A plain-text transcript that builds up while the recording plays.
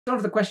One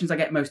of the questions I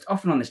get most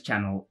often on this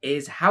channel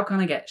is how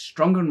can I get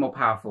stronger and more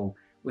powerful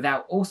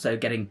without also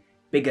getting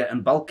bigger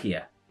and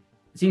bulkier?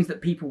 It seems that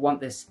people want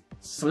this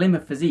slimmer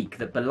physique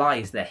that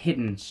belies their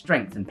hidden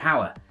strength and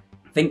power.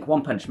 Think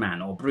One Punch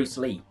Man or Bruce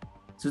Lee.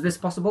 So is this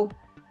possible?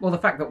 Well, the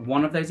fact that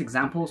one of those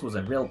examples was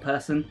a real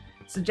person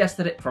suggests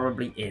that it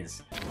probably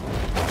is.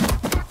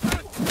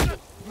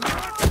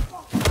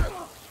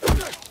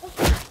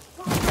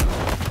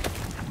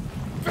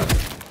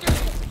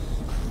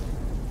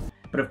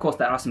 But of course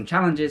there are some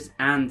challenges,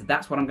 and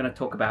that's what I'm going to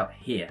talk about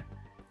here.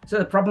 So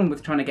the problem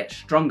with trying to get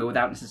stronger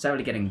without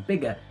necessarily getting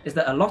bigger is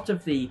that a lot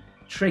of the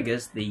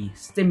triggers, the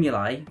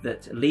stimuli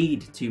that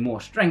lead to more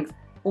strength,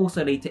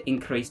 also lead to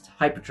increased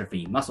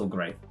hypertrophy, muscle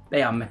growth.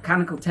 They are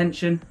mechanical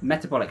tension,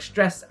 metabolic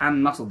stress,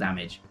 and muscle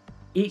damage.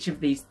 Each of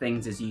these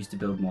things is used to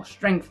build more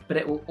strength, but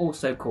it will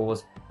also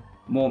cause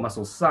more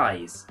muscle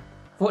size.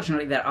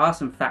 Fortunately, there are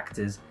some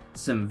factors,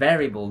 some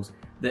variables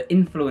that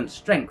influence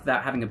strength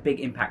without having a big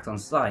impact on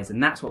size,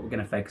 and that's what we're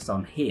going to focus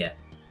on here.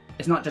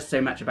 It's not just so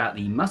much about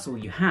the muscle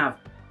you have,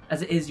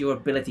 as it is your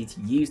ability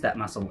to use that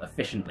muscle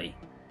efficiently.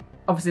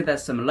 Obviously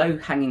there's some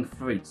low-hanging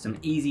fruit, some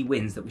easy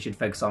wins that we should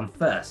focus on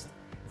first.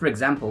 For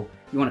example,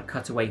 you want to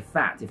cut away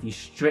fat. If you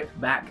strip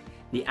back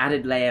the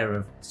added layer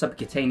of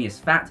subcutaneous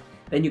fat,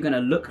 then you're going to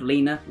look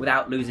leaner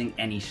without losing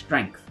any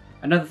strength.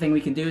 Another thing we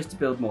can do is to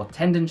build more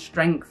tendon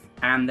strength,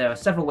 and there are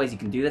several ways you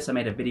can do this. I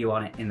made a video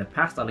on it in the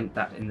past, I'll link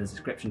that in the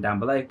description down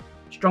below.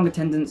 Stronger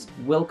tendons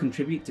will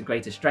contribute to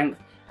greater strength,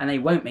 and they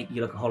won't make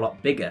you look a whole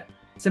lot bigger.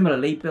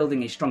 Similarly,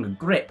 building a stronger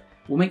grip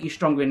will make you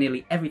stronger in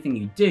nearly everything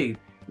you do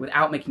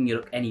without making you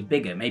look any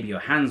bigger. Maybe your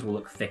hands will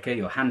look thicker,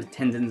 your hand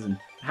tendons, and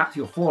perhaps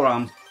your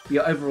forearms, but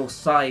your overall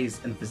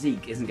size and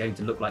physique isn't going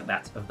to look like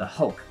that of the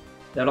Hulk.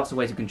 There are lots of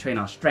ways we can train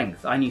our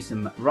strength. I knew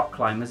some rock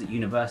climbers at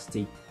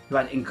university who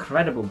had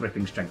incredible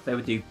gripping strength. They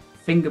would do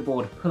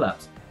fingerboard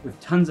pull-ups with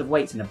tons of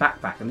weights in a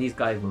backpack, and these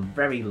guys were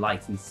very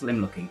light and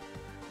slim looking.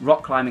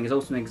 Rock climbing is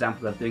also an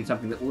example of doing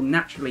something that will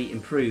naturally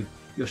improve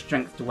your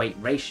strength to weight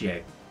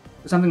ratio.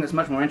 But something that's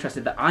much more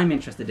interesting that I'm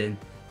interested in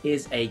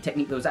is a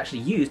technique that was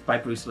actually used by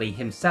Bruce Lee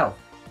himself,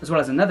 as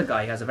well as another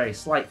guy who has a very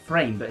slight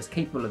frame but is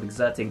capable of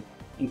exerting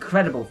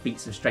incredible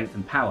feats of strength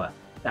and power.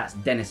 That's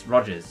Dennis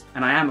Rogers.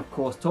 And I am of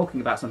course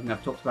talking about something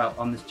I've talked about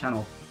on this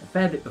channel a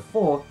fair bit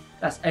before.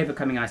 That's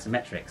overcoming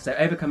isometrics. So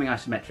overcoming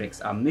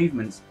isometrics are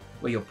movements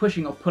where you're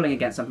pushing or pulling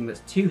against something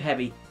that's too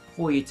heavy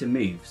for you to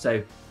move.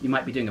 So you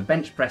might be doing a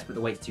bench press but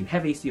the weight's too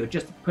heavy, so you're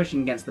just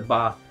pushing against the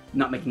bar,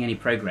 not making any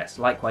progress.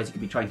 Likewise, you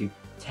could be trying to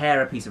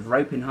tear a piece of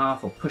rope in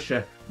half or push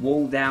a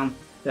wall down.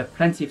 There are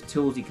plenty of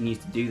tools you can use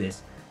to do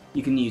this.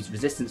 You can use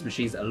resistance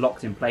machines that are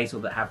locked in place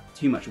or that have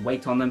too much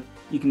weight on them.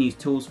 You can use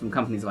tools from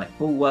companies like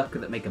Bulwarker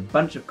that make a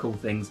bunch of cool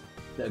things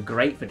that are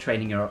great for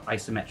training your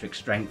isometric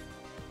strength.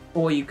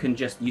 Or you can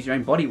just use your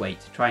own body weight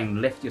to try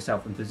and lift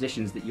yourself in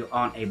positions that you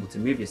aren't able to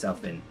move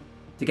yourself in.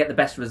 To get the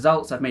best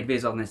results, I've made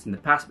videos on this in the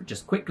past, but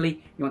just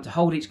quickly, you want to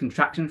hold each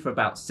contraction for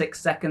about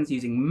 6 seconds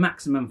using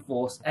maximum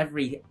force,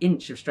 every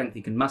inch of strength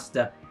you can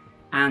muster,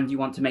 and you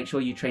want to make sure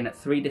you train at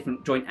 3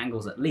 different joint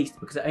angles at least,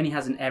 because it only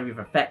has an area of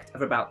effect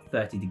of about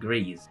 30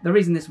 degrees. The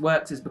reason this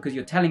works is because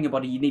you're telling your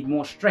body you need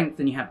more strength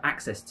than you have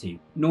access to.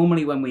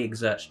 Normally when we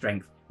exert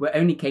strength, we're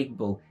only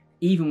capable,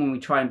 even when we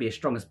try and be as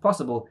strong as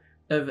possible,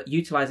 of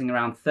utilising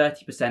around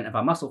 30% of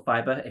our muscle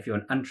fibre if you're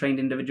an untrained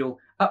individual,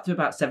 up to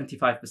about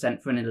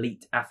 75% for an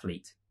elite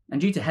athlete. And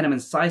due to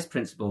Henneman's size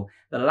principle,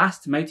 the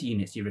last motor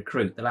units you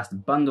recruit, the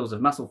last bundles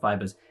of muscle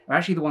fibres, are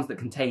actually the ones that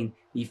contain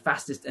the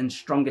fastest and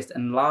strongest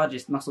and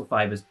largest muscle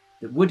fibres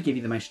that would give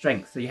you the most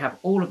strength. So you have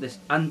all of this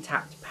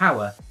untapped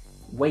power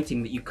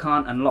waiting that you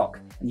can't unlock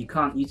and you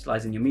can't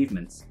utilise in your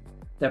movements.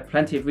 There are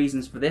plenty of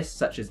reasons for this,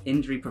 such as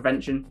injury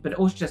prevention, but it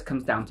also just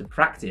comes down to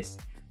practice.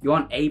 You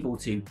aren't able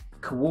to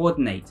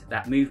coordinate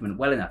that movement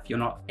well enough. You're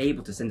not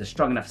able to send a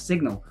strong enough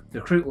signal to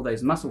recruit all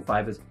those muscle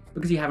fibres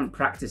because you haven't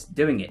practiced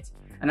doing it.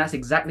 And that's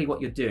exactly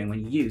what you're doing when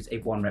you use a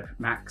 1 rep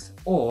max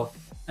or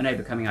an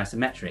overcoming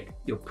isometric.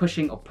 You're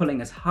pushing or pulling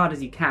as hard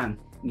as you can,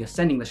 and you're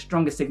sending the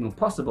strongest signal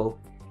possible,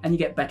 and you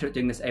get better at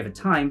doing this over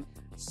time,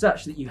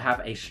 such that you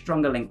have a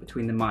stronger link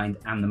between the mind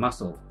and the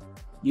muscle.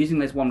 Using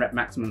those 1 rep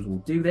maximums will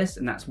do this,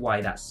 and that's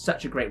why that's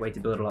such a great way to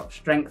build a lot of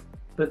strength,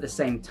 but at the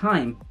same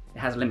time, it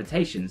has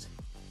limitations.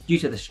 Due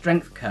to the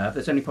strength curve,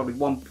 there's only probably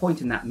one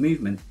point in that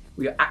movement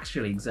where you're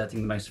actually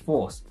exerting the most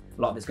force.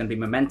 A lot of it's going to be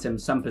momentum,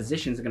 some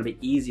positions are going to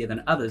be easier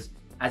than others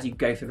as you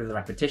go through the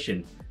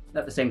repetition.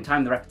 At the same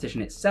time, the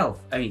repetition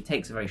itself only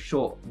takes a very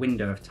short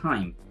window of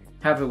time.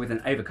 However, with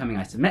an overcoming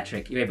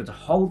isometric, you're able to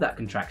hold that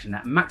contraction,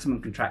 that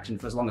maximum contraction,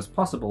 for as long as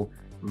possible,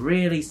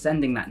 really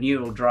sending that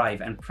neural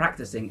drive and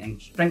practicing and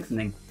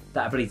strengthening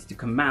that ability to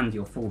command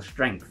your full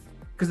strength.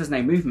 Because there's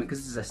no movement,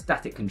 because this is a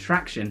static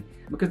contraction,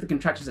 because the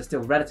contractions are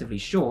still relatively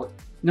short,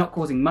 you're not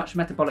causing much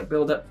metabolic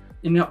buildup,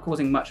 and you're not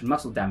causing much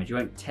muscle damage. You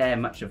won't tear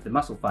much of the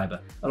muscle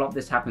fibre. A lot of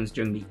this happens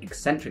during the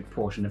eccentric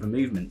portion of a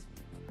movement.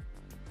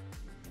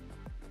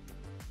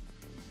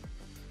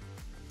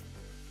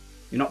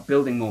 You're not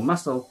building more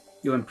muscle,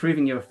 you're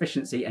improving your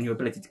efficiency and your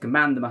ability to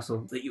command the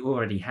muscle that you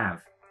already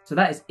have. So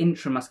that is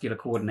intramuscular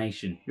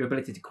coordination, your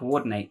ability to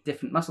coordinate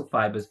different muscle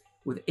fibers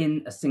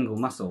within a single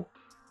muscle.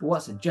 But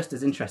what's just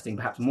as interesting,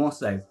 perhaps more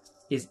so,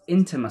 is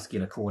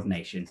intermuscular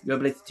coordination, your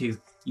ability to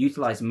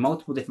utilize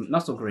multiple different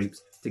muscle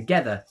groups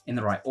together in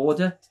the right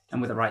order and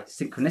with the right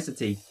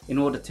synchronicity in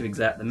order to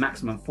exert the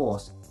maximum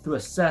force through a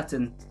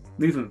certain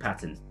movement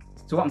pattern.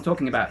 So what I'm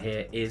talking about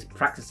here is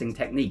practicing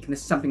technique, and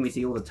this is something we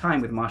see all the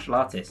time with martial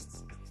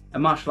artists. A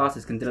martial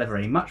artist can deliver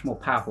a much more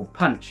powerful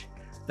punch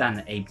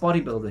than a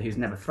bodybuilder who's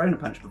never thrown a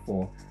punch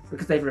before,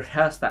 because they've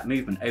rehearsed that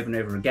movement over and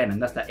over again,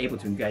 and thus they're able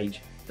to engage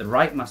the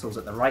right muscles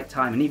at the right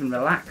time and even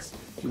relax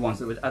the ones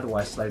that would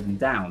otherwise slow them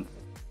down.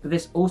 But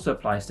this also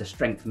applies to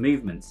strength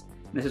movements.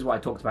 And this is what I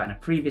talked about in a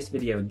previous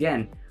video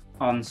again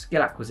on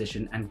skill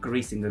acquisition and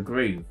greasing the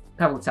groove.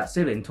 Pavel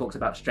Tsatsouline talks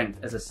about strength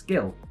as a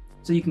skill.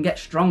 So you can get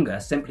stronger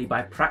simply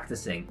by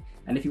practicing.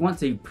 And if you want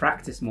to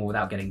practice more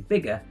without getting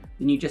bigger,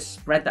 then you just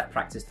spread that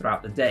practice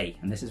throughout the day.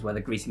 And this is where the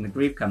greasing the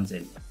groove comes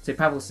in. So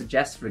Pavel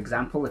suggests, for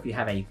example, if you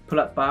have a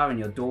pull-up bar in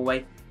your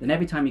doorway, then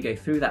every time you go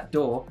through that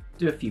door,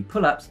 do a few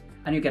pull-ups,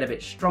 and you'll get a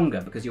bit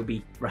stronger because you'll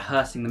be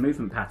rehearsing the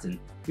movement pattern.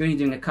 You're only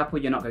doing a couple,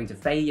 you're not going to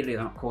failure,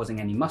 you're not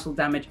causing any muscle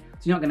damage, so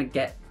you're not going to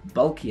get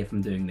bulkier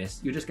from doing this.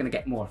 You're just going to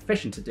get more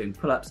efficient at doing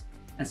pull-ups,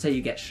 and so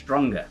you get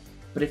stronger.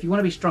 But if you want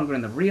to be stronger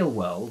in the real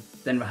world,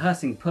 then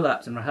rehearsing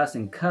pull-ups and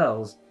rehearsing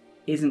curls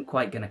isn't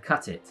quite going to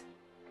cut it.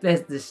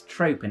 There's this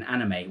trope in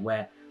anime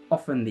where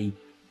often the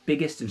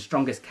biggest and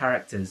strongest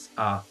characters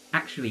are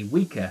actually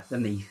weaker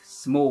than the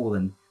small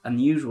and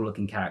unusual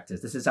looking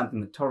characters. This is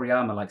something that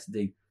Toriyama likes to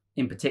do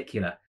in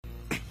particular.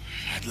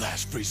 At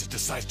last Frieza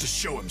decides to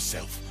show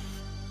himself.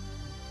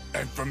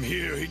 And from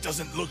here he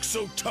doesn't look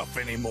so tough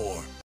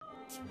anymore.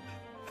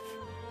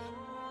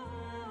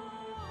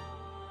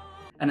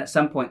 And at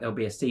some point there'll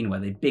be a scene where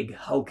the big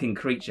hulking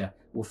creature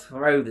will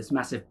throw this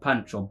massive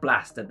punch or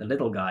blast at the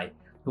little guy,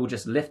 who will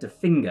just lift a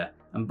finger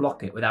and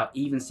block it without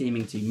even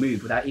seeming to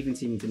move, without even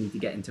seeming to need to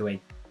get into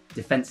a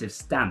defensive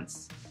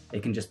stance. They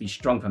can just be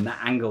strong from that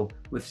angle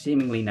with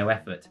seemingly no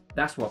effort.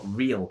 That's what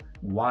real,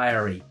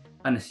 wiry,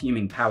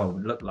 unassuming power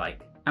would look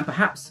like. And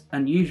perhaps,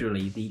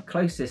 unusually, the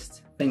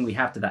closest thing we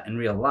have to that in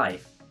real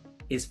life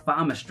is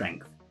farmer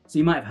strength. So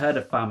you might have heard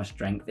of farmer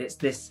strength. It's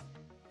this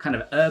kind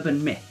of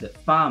urban myth that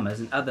farmers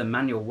and other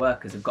manual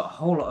workers have got a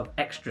whole lot of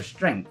extra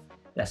strength.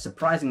 They're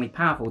surprisingly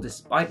powerful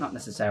despite not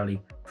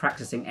necessarily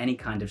practicing any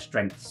kind of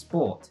strength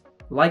sport.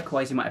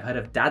 Likewise, you might have heard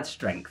of dad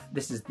strength.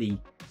 This is the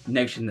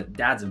notion that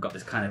dads have got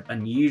this kind of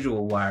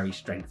unusual wiry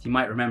strength. You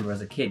might remember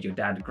as a kid your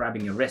dad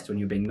grabbing your wrist when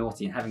you're being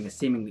naughty and having a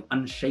seemingly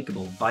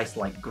unshakable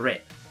vice-like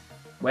grip.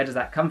 Where does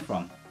that come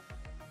from?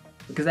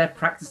 Because they're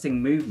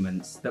practicing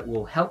movements that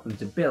will help them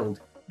to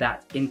build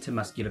that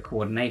intermuscular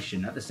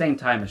coordination at the same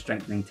time as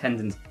strengthening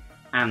tendons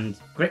and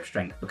grip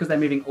strength. Because they're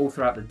moving all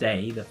throughout the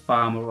day, the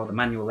farmer or the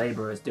manual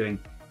labourer is doing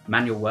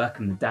manual work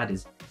and the dad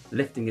is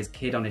lifting his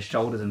kid on his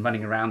shoulders and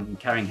running around and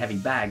carrying heavy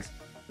bags.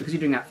 Because you're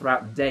doing that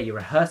throughout the day, you're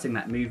rehearsing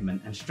that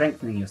movement and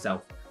strengthening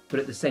yourself. But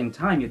at the same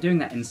time, you're doing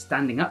that in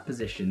standing up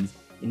positions,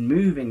 in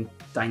moving,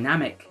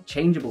 dynamic,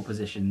 changeable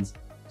positions.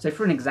 So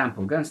for an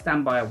example, go and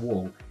stand by a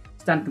wall.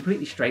 Stand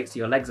completely straight so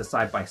your legs are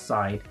side by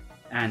side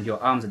and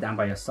your arms are down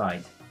by your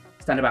side.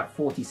 Stand about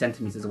 40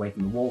 centimeters away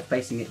from the wall,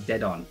 facing it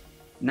dead on.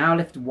 Now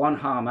lift one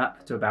arm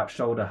up to about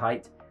shoulder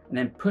height and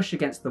then push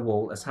against the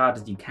wall as hard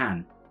as you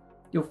can.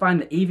 You'll find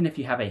that even if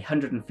you have a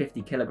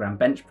 150 kilogram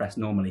bench press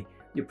normally,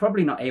 you're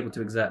probably not able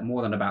to exert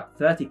more than about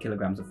 30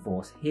 kilograms of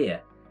force here.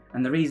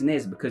 And the reason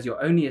is because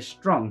you're only as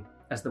strong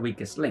as the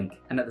weakest link,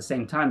 and at the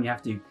same time you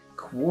have to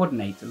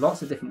coordinate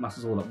lots of different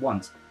muscles all at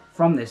once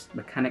from this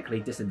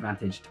mechanically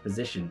disadvantaged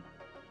position.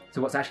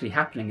 So what's actually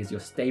happening is you're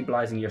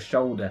stabilizing your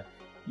shoulder,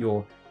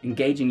 you're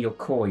engaging your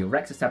core, your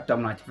rectus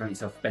abdomini to prevent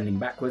yourself bending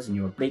backwards, and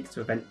your obliques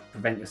to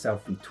prevent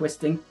yourself from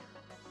twisting.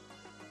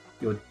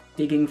 You're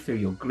digging through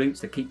your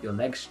glutes to keep your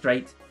legs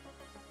straight,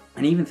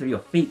 and even through your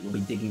feet will be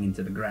digging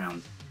into the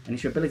ground. And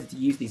it's your ability to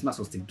use these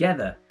muscles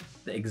together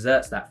that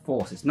exerts that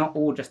force. It's not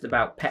all just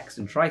about pecs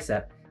and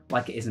tricep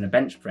like it is in a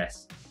bench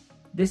press.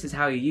 This is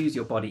how you use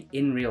your body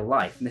in real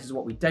life, and this is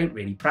what we don't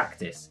really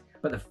practice.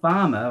 But the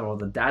farmer, or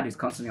the dad who's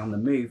constantly on the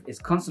move, is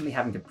constantly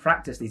having to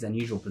practice these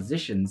unusual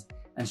positions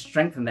and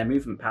strengthen their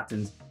movement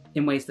patterns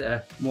in ways that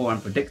are more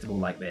unpredictable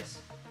like this.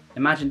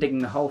 Imagine digging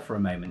the hole for a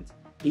moment.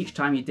 Each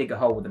time you dig a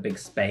hole with a big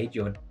spade,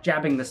 you're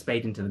jabbing the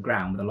spade into the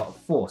ground with a lot of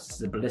force. This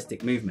is a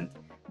ballistic movement.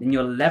 Then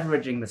you're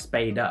leveraging the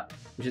spade up,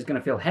 which is going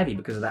to feel heavy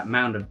because of that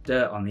mound of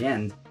dirt on the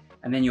end.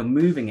 And then you're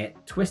moving it,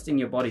 twisting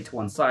your body to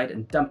one side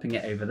and dumping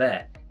it over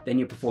there. Then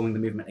you're performing the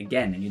movement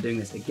again, and you're doing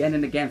this again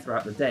and again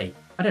throughout the day.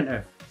 I don't know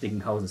if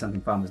digging holes is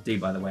something farmers do,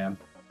 by the way.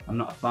 I'm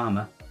not a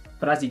farmer.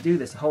 But as you do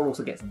this, the hole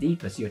also gets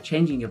deeper, so you're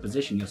changing your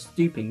position, you're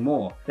stooping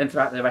more. Then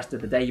throughout the rest of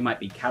the day, you might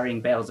be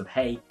carrying bales of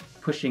hay,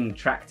 pushing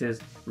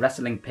tractors,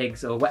 wrestling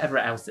pigs, or whatever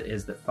else it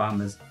is that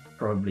farmers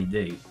probably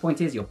do.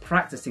 Point is, you're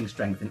practicing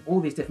strength in all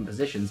these different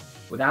positions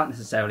without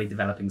necessarily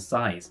developing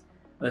size.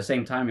 At the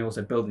same time, you're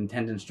also building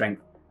tendon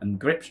strength and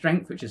grip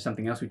strength, which is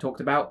something else we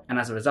talked about. And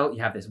as a result,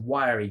 you have this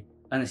wiry,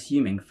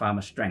 unassuming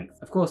farmer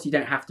strength. Of course, you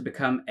don't have to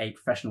become a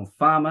professional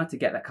farmer to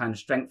get that kind of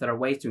strength. There are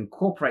ways to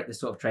incorporate this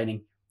sort of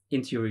training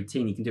into your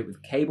routine. You can do it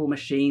with cable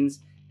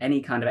machines,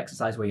 any kind of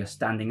exercise where you're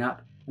standing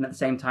up, and at the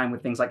same time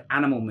with things like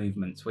animal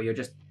movements, where you're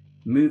just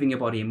moving your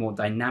body in more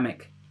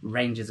dynamic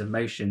ranges of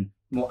motion,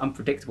 more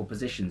unpredictable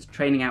positions.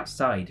 Training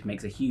outside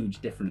makes a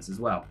huge difference as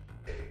well.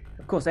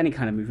 Of course, any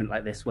kind of movement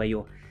like this where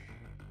you're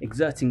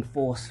exerting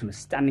force from a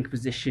standing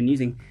position,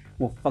 using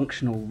more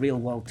functional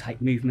real-world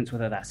type movements,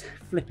 whether that's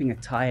flipping a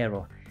tire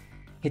or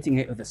hitting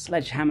it with a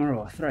sledgehammer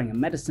or throwing a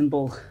medicine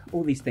ball,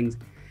 all these things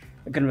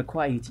are going to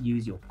require you to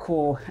use your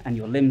core and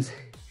your limbs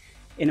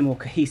in a more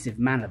cohesive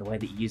manner, the way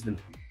that you use them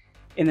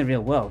in the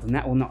real world. And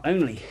that will not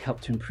only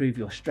help to improve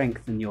your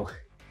strength and your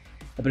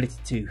ability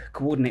to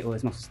coordinate all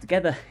those muscles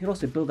together, it'll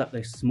also build up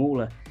those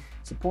smaller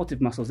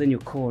supportive muscles in your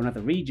core and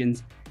other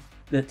regions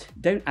that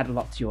don't add a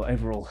lot to your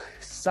overall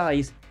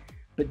size,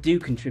 but do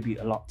contribute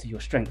a lot to your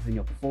strength and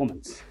your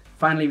performance.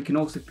 Finally, we can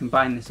also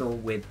combine this all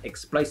with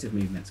explosive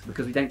movements,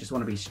 because we don't just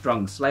want to be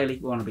strong slowly,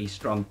 we want to be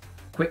strong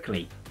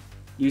quickly.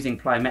 Using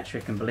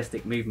plyometric and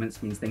ballistic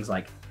movements means things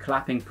like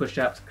clapping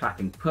push-ups,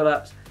 clapping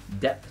pull-ups,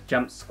 depth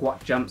jumps,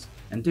 squat jumps,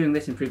 and doing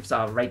this improves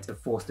our rate of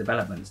force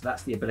development. So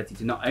that's the ability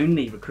to not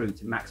only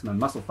recruit maximum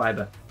muscle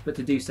fiber, but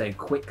to do so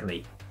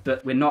quickly.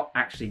 But we're not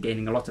actually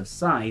gaining a lot of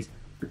size,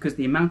 because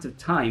the amount of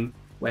time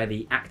where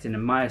the actin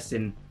and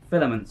myosin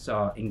filaments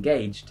are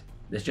engaged,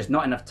 there's just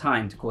not enough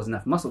time to cause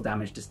enough muscle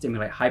damage to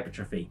stimulate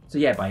hypertrophy. So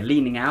yeah, by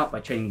leaning out, by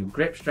training your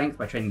grip strength,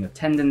 by training your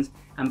tendons,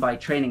 and by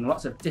training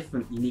lots of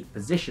different unique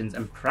positions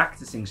and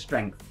practicing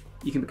strength,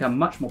 you can become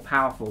much more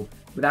powerful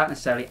without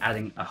necessarily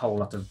adding a whole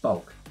lot of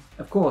bulk.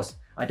 Of course,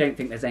 I don't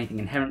think there's anything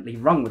inherently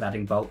wrong with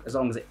adding bulk, as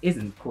long as it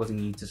isn't causing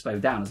you to slow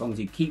down, as long as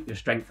you keep your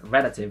strength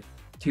relative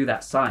to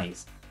that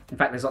size. In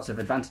fact, there's lots of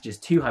advantages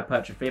to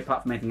hypertrophy.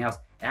 Apart from anything else,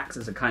 it acts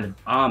as a kind of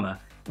armor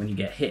when you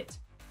get hit.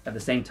 At the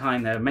same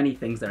time, there are many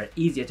things that are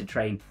easier to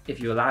train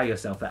if you allow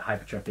yourself that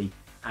hypertrophy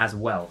as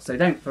well. So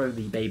don't throw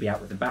the baby out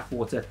with the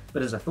bathwater,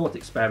 but as a thought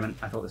experiment,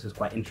 I thought this was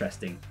quite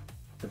interesting.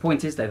 The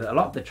point is, though, that a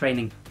lot of the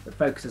training that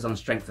focuses on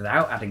strength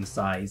without adding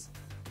size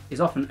is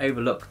often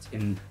overlooked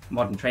in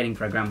modern training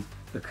programs,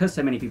 because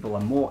so many people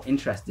are more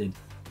interested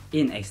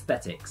in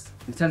aesthetics.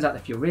 It turns out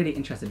that if you're really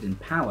interested in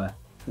power,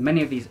 then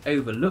many of these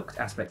overlooked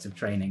aspects of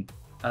training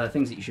are the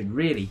things that you should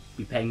really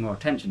be paying more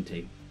attention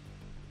to.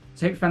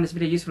 So I hope you found this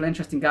video useful and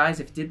interesting, guys.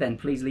 If you did, then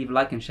please leave a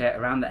like and share it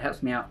around. That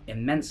helps me out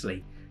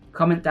immensely.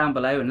 Comment down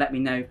below and let me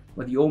know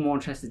whether you're more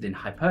interested in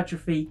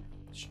hypertrophy,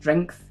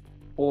 strength,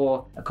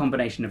 or a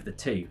combination of the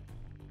two.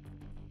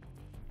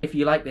 If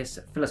you like this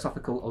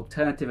philosophical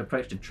alternative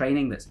approach to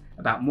training that's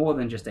about more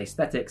than just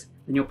aesthetics,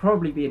 then you'll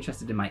probably be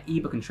interested in my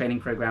ebook and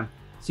training program,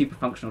 Super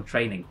Functional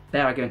Training.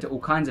 There I go into all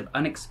kinds of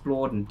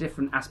unexplored and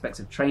different aspects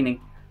of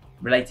training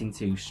relating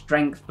to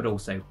strength, but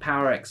also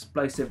power,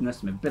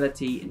 explosiveness,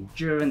 mobility,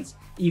 endurance,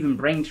 even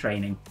brain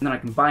training, and then I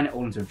combine it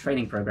all into a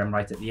training program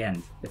right at the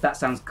end. If that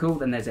sounds cool,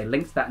 then there's a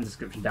link to that in the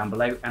description down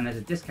below, and there's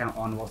a discount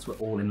on whilst we're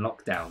all in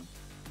lockdown.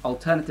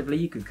 Alternatively,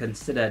 you could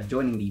consider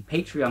joining the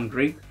Patreon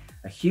group.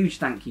 A huge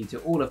thank you to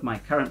all of my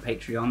current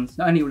Patreons.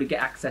 Not only will you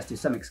get access to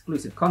some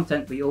exclusive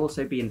content, but you'll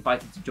also be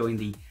invited to join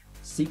the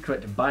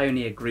secret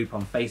Bioneer group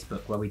on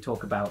Facebook, where we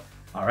talk about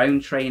our own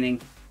training,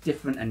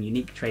 different and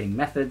unique training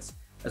methods,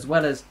 as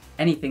well as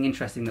anything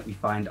interesting that we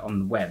find on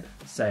the web.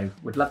 So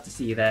we'd love to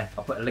see you there.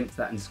 I'll put a link to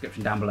that in the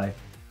description down below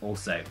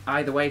also.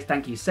 Either way,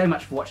 thank you so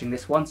much for watching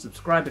this one.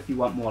 Subscribe if you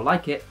want more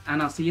like it,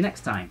 and I'll see you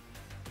next time.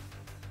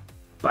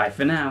 Bye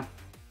for now.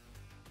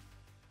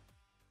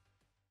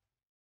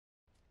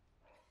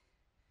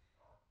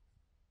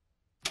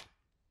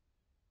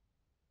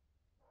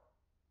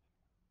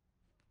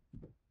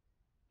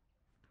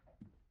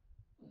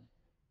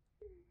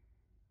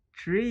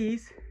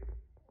 Trees.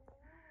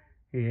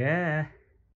 Yeah.